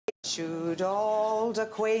Should old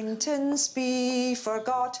acquaintance be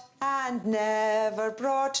forgot and never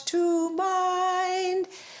brought to mind?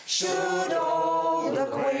 Should old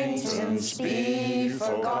acquaintance be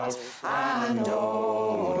forgot and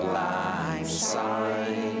old lang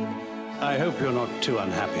syne? I hope you're not too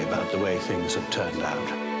unhappy about the way things have turned out.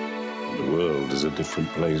 The world is a different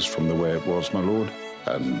place from the way it was, my lord,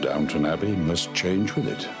 and Downton Abbey must change with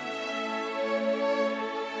it.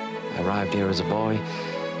 I arrived here as a boy,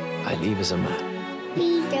 I leave as a man.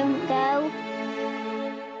 Please don't go.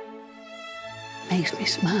 Makes me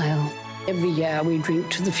smile. Every year we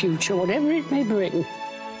drink to the future, whatever it may bring.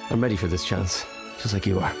 I'm ready for this chance, just like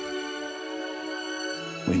you are.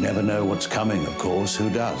 We never know what's coming, of course, who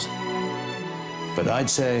does? But I'd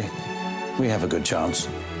say we have a good chance.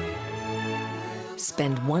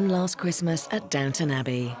 Spend one last Christmas at Downton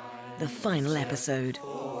Abbey. The final episode.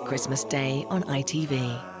 Christmas Day on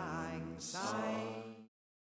ITV.